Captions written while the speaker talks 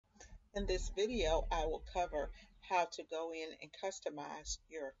In this video, I will cover how to go in and customize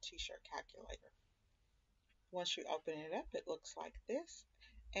your t-shirt calculator. Once you open it up, it looks like this.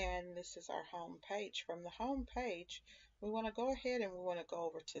 And this is our home page. From the home page, we want to go ahead and we want to go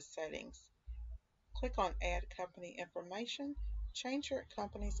over to settings. Click on add company information. Change your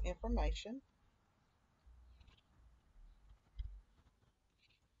company's information.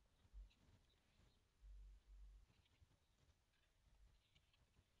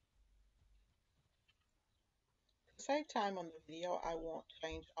 To save time on the video, I won't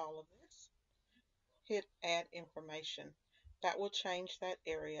change all of this. Hit add information. That will change that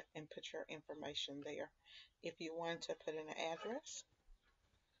area and put your information there. If you want to put in an address,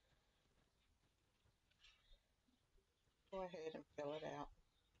 go ahead and fill it out.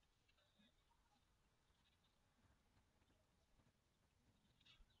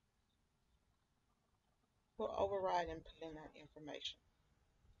 We'll override and put in that information.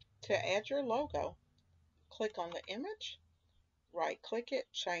 To add your logo, click on the image, right click it,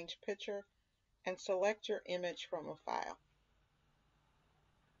 change picture, and select your image from a file.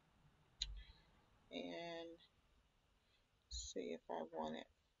 And see if I want it.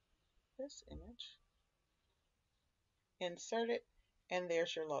 This image. Insert it, and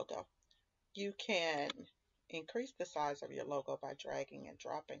there's your logo. You can increase the size of your logo by dragging and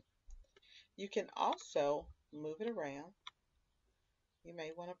dropping. You can also move it around. You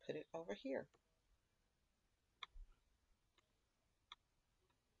may want to put it over here.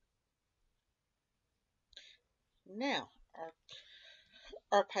 Now,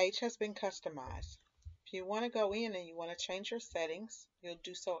 our page has been customized. If you want to go in and you want to change your settings, you'll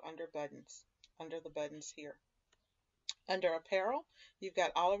do so under buttons, under the buttons here. Under apparel, you've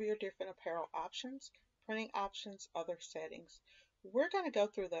got all of your different apparel options, printing options, other settings. We're going to go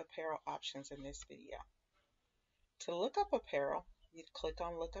through the apparel options in this video. To look up apparel, you click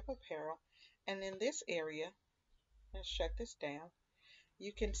on look up apparel, and in this area, let's shut this down,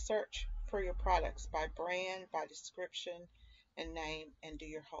 you can search for your products by brand, by description, and name, and do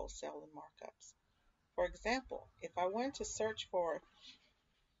your wholesale and markups. For example, if I wanted to search for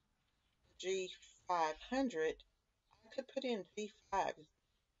G500, I could put in G5.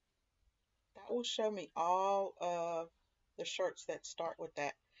 That will show me all of the shirts that start with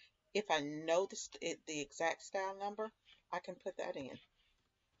that. If I know the exact style number, I can put that in.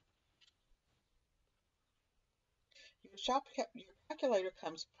 Your calculator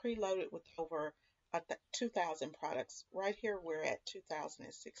comes preloaded with over 2,000 products. Right here, we're at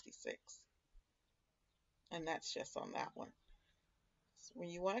 2,066. And that's just on that one. So when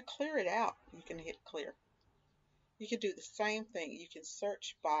you want to clear it out, you can hit clear. You can do the same thing. You can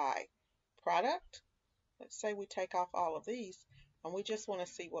search by product. Let's say we take off all of these and we just want to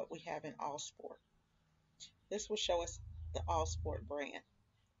see what we have in All Sport. This will show us the All Sport brand.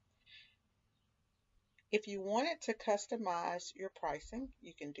 If you wanted to customize your pricing,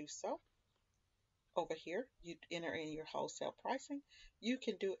 you can do so. Over here, you enter in your wholesale pricing. You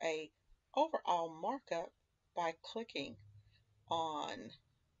can do a overall markup by on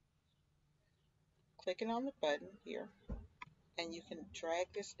clicking on the button here, and you can drag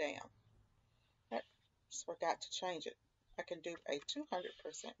this down. Oops, forgot to change it. I can do a 200%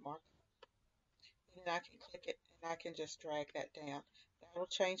 markup, and I can click it, and I can just drag that down. That'll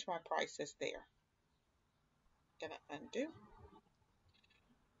change my prices there. Gonna undo.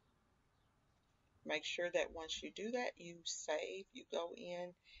 Make sure that once you do that, you save. You go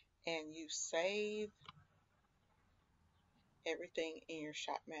in and you save everything in your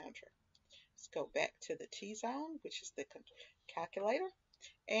shop manager. Let's go back to the T-zone, which is the calculator.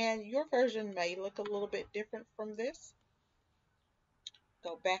 And your version may look a little bit different from this.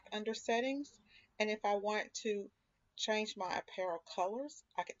 Go back under settings. And if I want to change my apparel colors,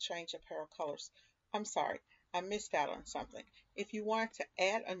 I could change apparel colors. I'm sorry, I missed out on something. If you wanted to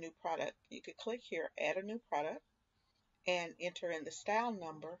add a new product, you could click here, add a new product, and enter in the style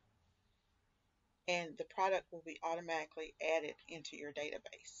number, and the product will be automatically added into your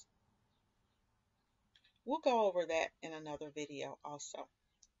database. We'll go over that in another video also.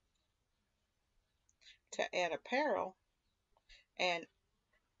 To add apparel, and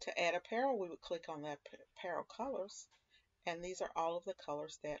to add apparel, we would click on the apparel colors, and these are all of the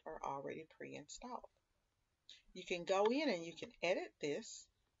colors that are already pre-installed. You can go in and you can edit this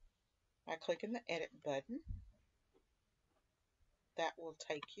by clicking the edit button. That will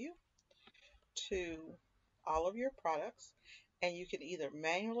take you to all of your products, and you can either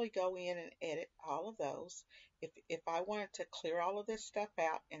manually go in and edit all of those. If I wanted to clear all of this stuff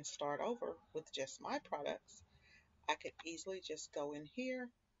out and start over with just my products, I could easily just go in here,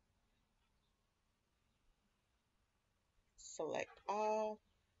 select all,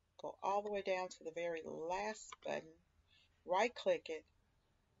 go all the way down to the very last button, right click it,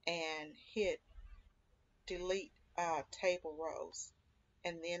 and hit delete table rows,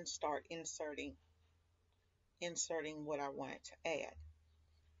 and then start inserting what I wanted to add.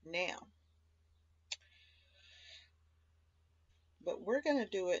 Now, but we're going to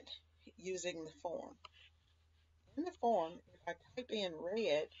do it using the form. In the form, if I type in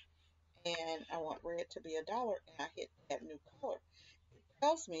red and I want red to be $1 and I hit add new color, it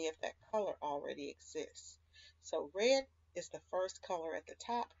tells me if that color already exists. So red is the first color at the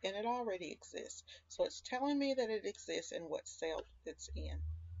top and it already exists. So it's telling me that it exists and what cell it's in.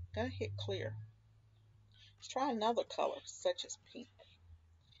 I'm going to hit clear. Let's try another color such as pink.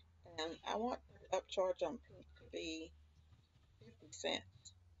 And I want the upcharge on pink to be 50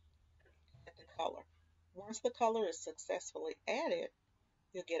 cents at the color. Once the color is successfully added,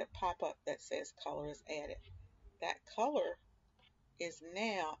 you'll get a pop-up that says color is added. That color is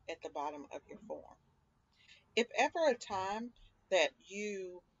now at the bottom of your form. If ever a time that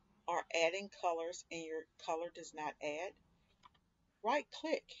you are adding colors and your color does not add, right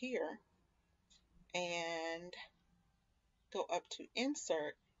click here and go up to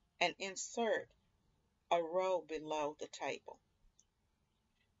insert and insert a row below the table.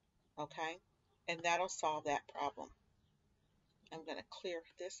 Okay? And that'll solve that problem. I'm going to clear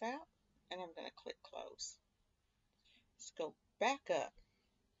this out and I'm going to click close. Let's go back up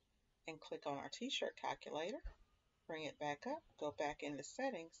and click on our t-shirt calculator. Bring it back up, go back into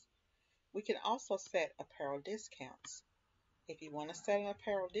settings. We can also set apparel discounts. If you want to set an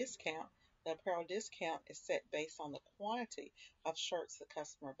apparel discount, the apparel discount is set based on the quantity of shirts the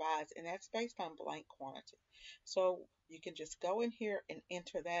customer buys, and that's based on blank quantity. So you can just go in here and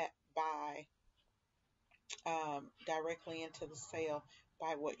enter that by directly into the sale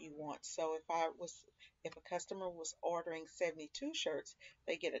by what you want. So if a customer was ordering 72 shirts,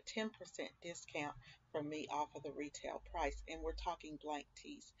 they get a 10% discount from me off of the retail price, and we're talking blank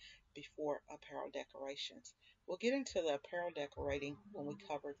tees before apparel decorations. We'll get into the apparel decorating when we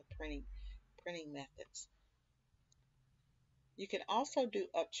cover the printing methods. You can also do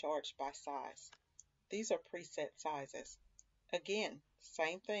upcharge by size. These are preset sizes. Again,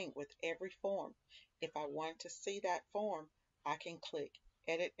 same thing with every form. If I want to see that form, I can click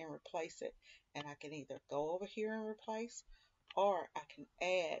edit and replace it, and I can either go over here and replace, or I can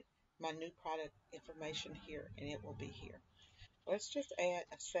add my new product information here and it will be here. Let's just add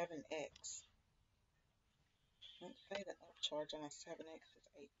a 7X. Let's say the upcharge on a 7X is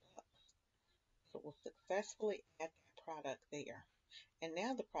 $8. So we'll successfully add that product there. And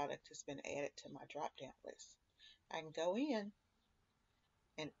now the product has been added to my drop down list. I can go in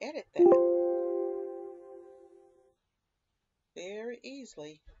and edit that very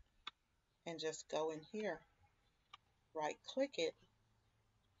easily and just go in here, right click it,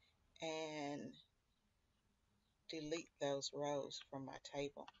 and delete those rows from my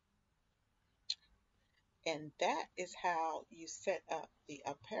table. And that is how you set up the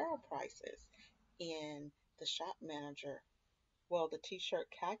apparel prices in the shop manager. Well, the t-shirt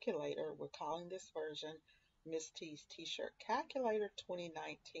calculator, we're calling this version Miss T's T-shirt calculator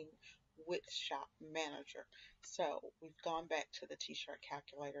 2019 with shop manager. So we've gone back to the t-shirt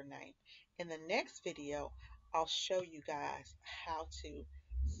calculator name. In the next video, I'll show you guys how to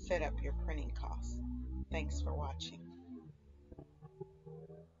set up your printing costs. Thanks for watching.